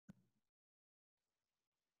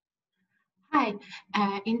Hi,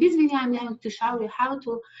 in this video I'm going to show you how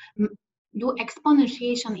to do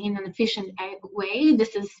exponentiation in an efficient way.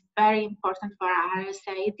 This is very important for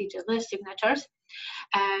RSA digital signatures.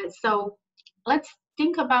 So let's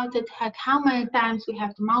think about it, like how many times we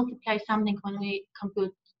have to multiply something when we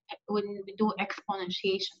do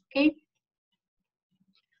exponentiation, okay?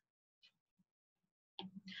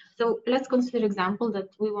 So let's consider example that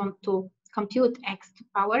we want to compute x to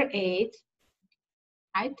power 8,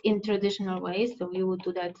 right, in traditional ways. So we would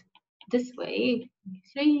do that this way: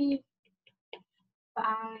 3, 5,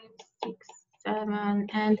 6, 7,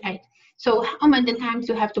 and 8. So how many times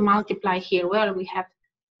you have to multiply here? Well, we have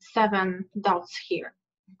 7 dots here.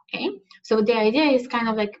 Okay, so the idea is kind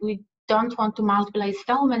of like we don't want to multiply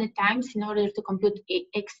so many times in order to compute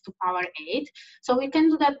x to power 8. So we can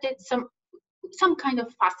do that with some kind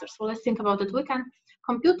of faster. So let's think about it. We can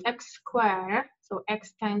compute x squared, so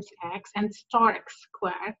x times x, and store x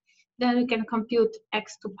squared. Then we can compute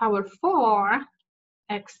x to power 4,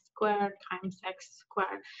 x squared times x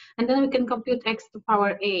squared, and then we can compute x to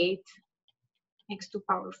power 8, x to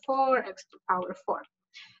power 4, x to power 4.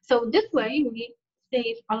 So this way we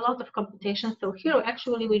save a lot of computation. So here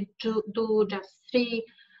actually we do just 3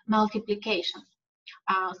 multiplications.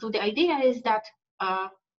 So the idea is that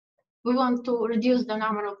we want to reduce the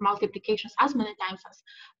number of multiplications as many times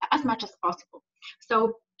as much as possible.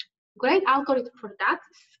 So great algorithm for that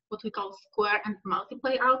is what we call square and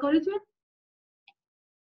multiply algorithm.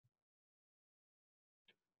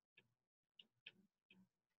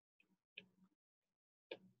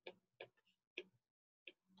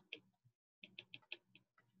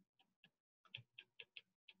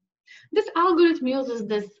 This algorithm uses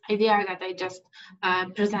this idea that I just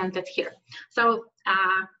presented here. So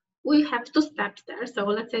we have 2 steps there. So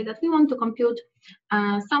let's say that we want to compute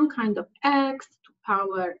some kind of x to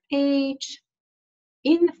power h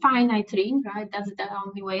in finite ring, right? That's the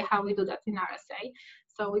only way how we do that in RSA.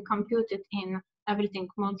 So we compute it in everything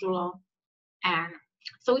modulo n.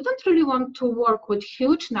 So we don't really want to work with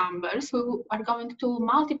huge numbers. We are going to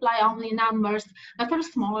multiply only numbers that are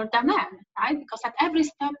smaller than n, right? Because at every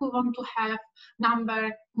step we want to have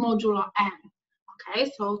number modulo n. Okay,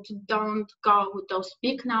 so don't go with those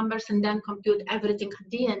big numbers and then compute everything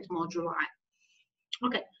at the end modulo n.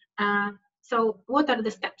 Okay, so what are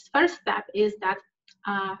the steps? First step is that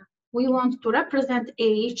we want to represent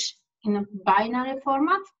h in a binary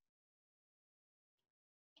format.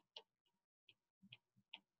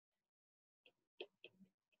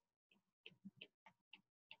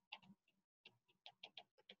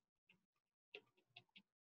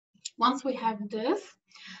 Once we have this,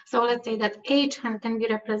 so let's say that h can be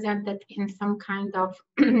represented in some kind of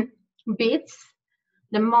bits.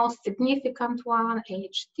 The most significant one,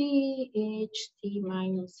 ht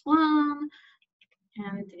minus 1,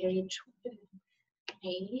 and h,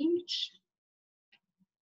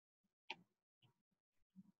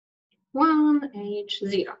 h1,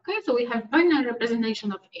 h0. Okay, so we have binary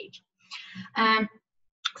representation of h.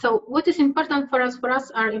 So what is important for us? For us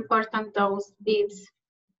are important those bits.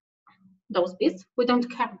 We don't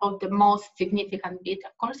care about the most significant bit.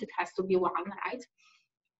 Of course, it has to be 1, right?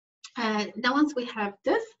 Then once we have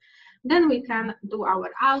this, then we can do our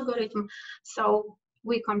algorithm. So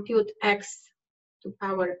we compute x to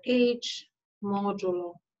power h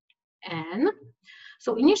modulo n.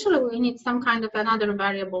 So initially we need some kind of another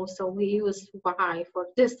variable. So we use y for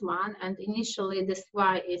this one, and initially this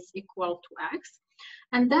y is equal to x.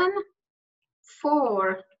 And then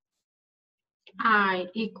for I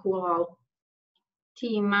equal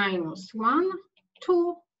t minus 1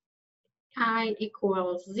 to I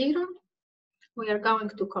equals 0, we are going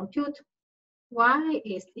to compute y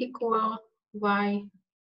is equal y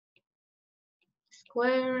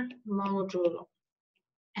square modulo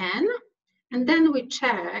n, and then we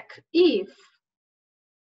check if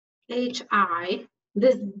hi,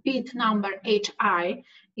 this bit number hi,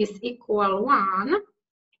 is equal 1.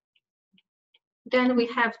 Then we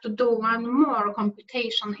have to do one more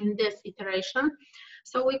computation in this iteration.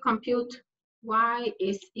 So we compute y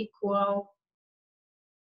is equal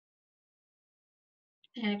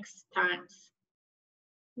x times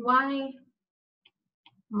y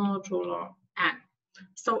modulo n.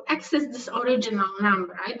 So x is this original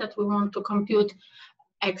number, right, that we want to compute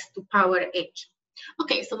x to power h.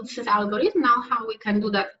 Okay, so this is algorithm. Now how we can do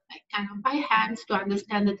that kind of by hand to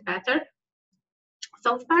understand it better.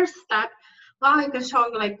 So first step, Well, I can show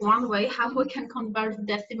you like one way how we can convert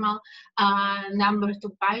decimal number to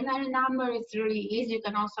binary number. It's really easy. You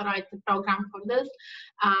can also write the program for this.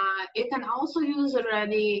 You can also use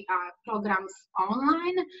already programs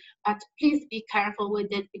online, but please be careful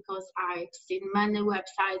with it because I've seen many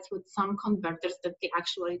websites with some converters that they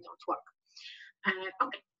actually don't work.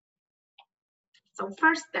 Okay. So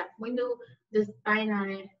first step, we do this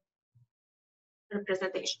binary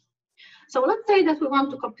representation. So let's say that we want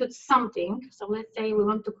to compute something. So let's say we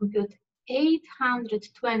want to compute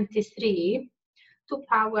 823 to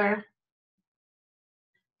power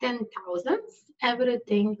 10,000,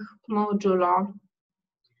 everything modulo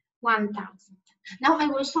 1,000. Now I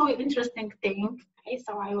will show you interesting thing. Okay,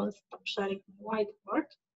 so I will stop sharing my whiteboard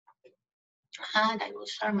and I will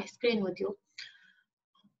share my screen with you.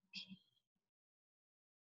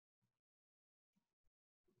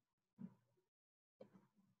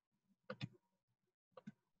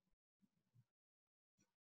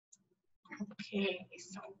 Okay,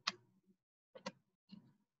 so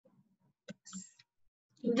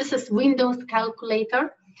this is Windows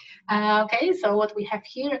calculator. Okay, so what we have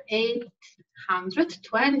here,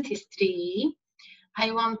 823.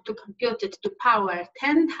 I want to compute it to power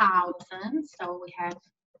 10,000. So we have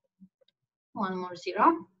one more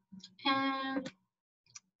zero. And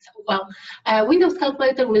so, well, Windows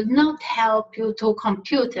calculator will not help you to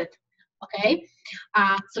compute it. Okay,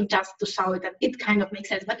 so just to show it that it kind of makes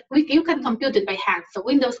sense, but you can compute it by hand. So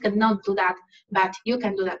Windows cannot do that, but you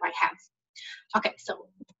can do that by hand. Okay, so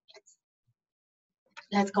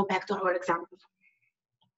let's go back to our example.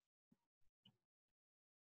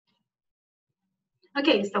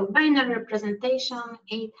 Okay, so binary representation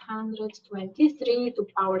 823 to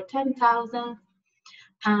power 10,000,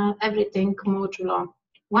 everything modulo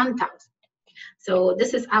 1,000. So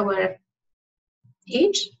this is our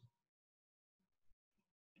age.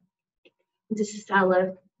 This is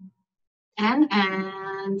our n,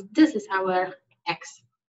 and this is our x.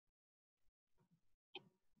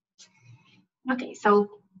 Okay,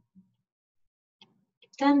 so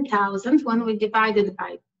 10,000, when we divide it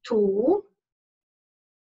by 2,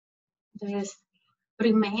 there is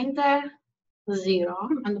remainder 0,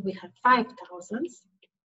 and we have 5,000.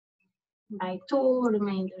 By 2,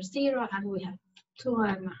 remainder 0, and we have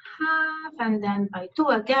 2.5, and then by 2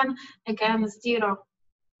 again 0.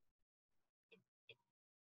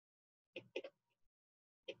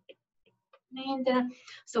 Remainder.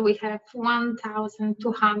 So we have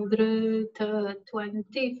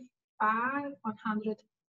 1,225,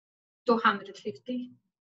 250.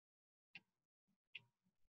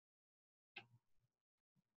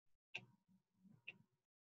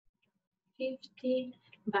 50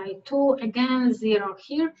 by 2, again 0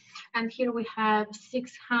 here, and here we have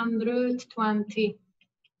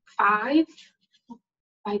 625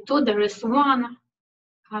 by 2, there is 1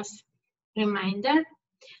 as remainder,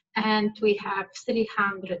 and we have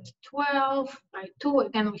 312 by 2,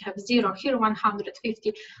 again we have 0 here,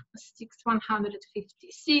 150,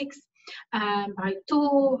 156 by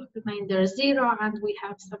 2, remainder 0, and we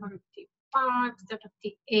have 75,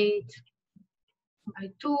 78 by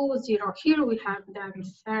 2, 0 here, we have then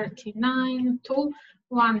 39, 2,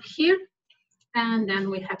 1 here, and then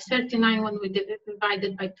we have 39 when we divide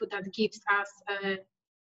it by 2, that gives us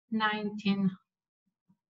 19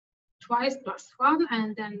 twice plus 1,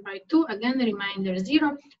 and then by 2, again, remainder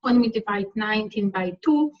 0. When we divide 19 by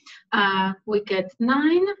 2, we get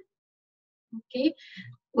 9, okay,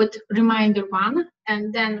 with remainder 1,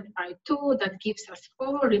 and then by 2, that gives us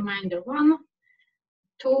 4, remainder 1,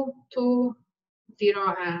 2, 2,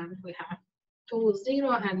 0, and we have 2,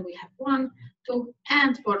 0, and we have 1, 2,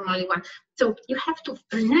 and formally 1. So you have to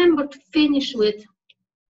remember to finish with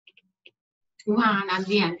 1 at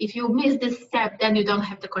the end. If you miss this step, then you don't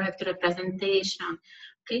have the correct representation.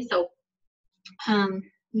 Okay, so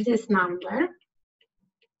this number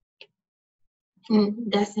in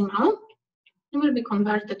decimal will be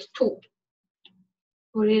converted to,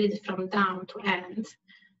 we read it from down to end.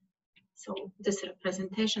 So this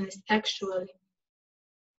representation is actually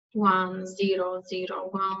 1 0 0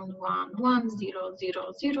 1 1 1 0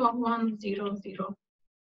 0 0 1 0 0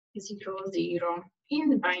 0 0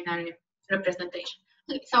 in binary representation.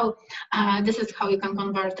 Okay, so this is how you can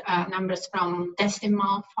convert numbers from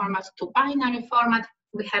decimal format to binary format.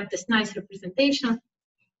 We have this nice representation.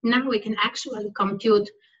 Now we can actually compute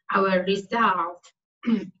our result.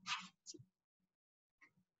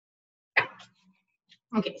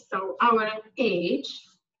 Okay, so our age,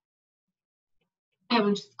 I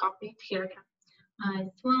will just copy it here.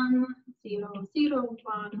 It's 1 0 0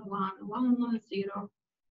 1 1 1 0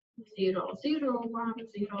 0 0 1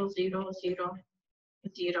 0 0 0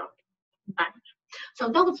 0. binary. So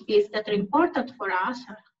those bits that are important for us,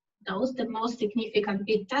 those the most significant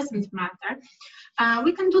bit doesn't matter.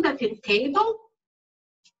 We can do that in table.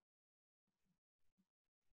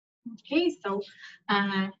 Okay, so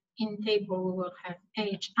in table we will have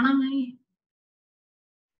HI,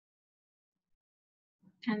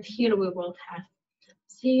 and here we will have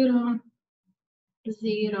 0,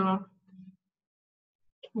 0,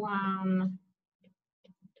 1,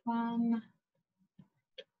 1,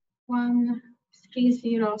 1, 3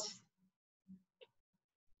 zeros.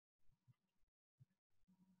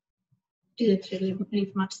 Didn't really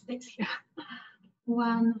leave much space here.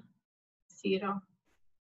 1, 0,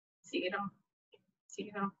 0,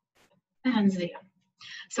 0, and 0.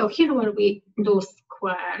 So here where we do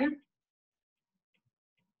square,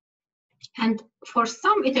 and for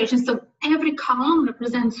some iterations, so every column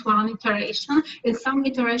represents one iteration. In some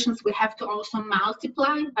iterations, we have to also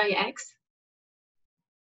multiply by x.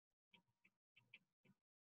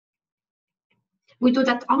 We do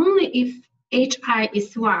that only if hi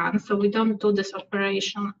is 1, so we don't do this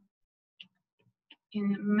operation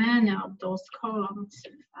in many of those columns,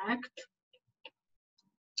 in fact.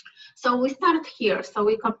 So we start here, so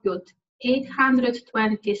we compute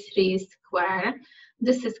 823 square.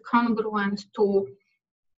 This is congruent to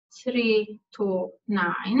 3 to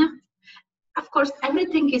 9. Of course,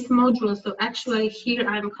 everything is modulo, so actually here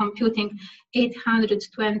I'm computing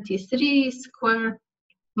 823 square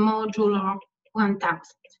modulo 1000.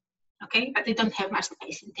 Okay, but I don't have much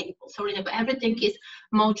space in table, so remember everything is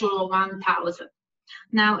modulo 1000.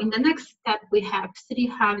 Now in the next step we have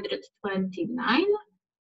 329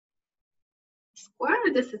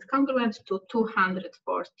 square. This is congruent to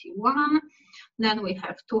 241. Then we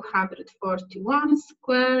have 241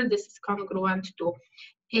 square. This is congruent to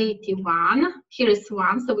 81. Here is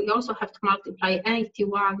 1, so we also have to multiply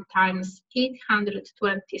 81 times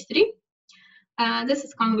 823. This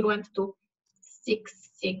is congruent to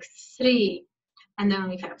 663. And then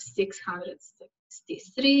we have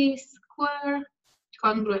 663 square,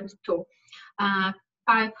 congruent to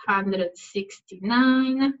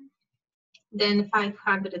 569. Then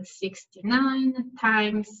 569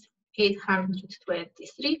 times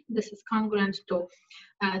 823. This is congruent to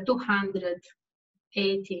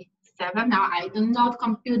 287. Now I do not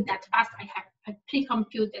compute that fast. I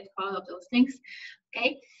pre-computed all of those things.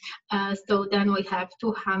 Okay, so then we have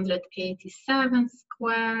 287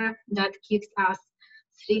 square. That gives us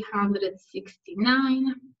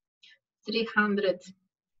 369.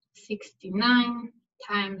 369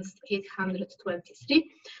 times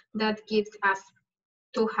 823. That gives us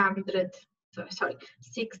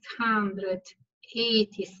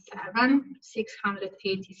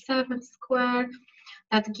 687 square.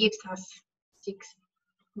 That gives us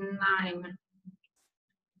 69.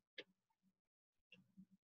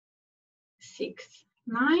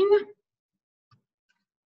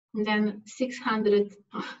 And then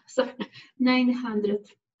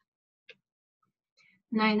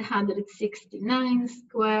 969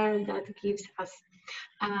 square, that gives us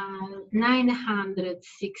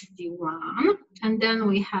 961, and then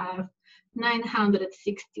we have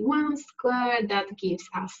 961 square, that gives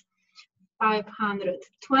us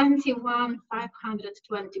 521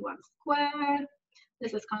 square.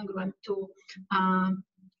 This is congruent to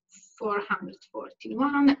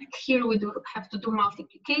 441. Here we do have to do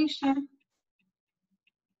multiplication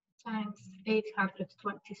times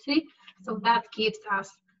 823, so that gives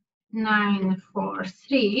us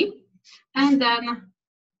 943, and then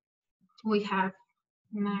we have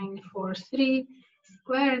 943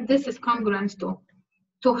 squared. This is congruent to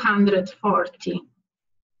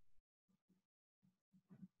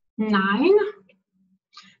 249,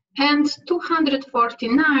 and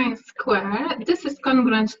 249 squared, this is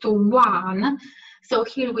congruent to 1. So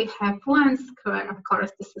here we have 1 square, of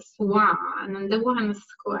course, this is 1, and the 1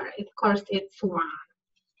 square, of course, it's 1.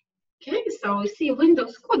 Okay, so you see,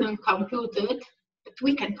 Windows couldn't compute it, but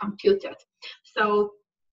we can compute it. So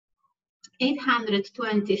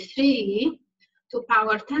 823 to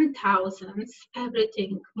power 10,000,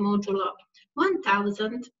 everything modulo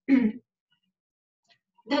 1,000,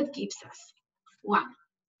 that gives us 1.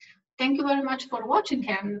 Thank you very much for watching,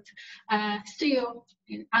 and see you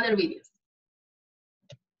in other videos.